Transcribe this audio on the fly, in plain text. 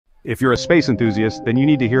If you're a space enthusiast, then you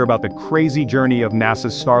need to hear about the crazy journey of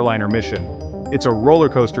NASA's Starliner mission. It's a roller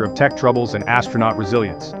coaster of tech troubles and astronaut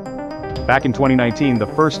resilience. Back in 2019, the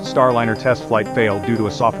first Starliner test flight failed due to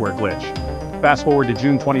a software glitch. Fast forward to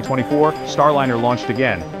June 2024, Starliner launched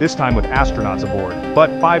again, this time with astronauts aboard.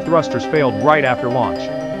 But 5 thrusters failed right after launch.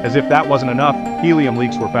 As if that wasn't enough, helium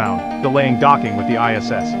leaks were found, delaying docking with the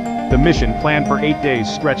ISS. The mission, planned for 8 days,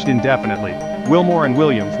 stretched indefinitely. Wilmore and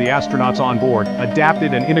Williams, the astronauts on board,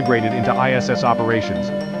 adapted and integrated into ISS operations.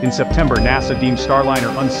 In September, NASA deemed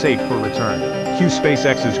Starliner unsafe for return. Cue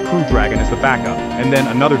SpaceX's Crew Dragon as the backup, and then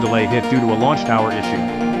another delay hit due to a launch tower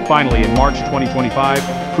issue. Finally, in March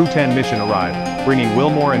 2025, Crew 10 mission arrived, bringing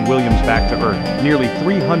Wilmore and Williams back to Earth, nearly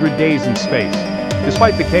 300 days in space.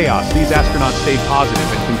 Despite the chaos, these astronauts stayed positive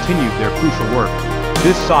and continued their crucial work.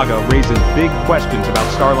 This saga raises big questions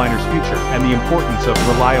about Starliner's future and the importance of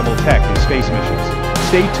reliable tech in space missions.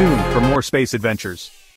 Stay tuned for more space adventures.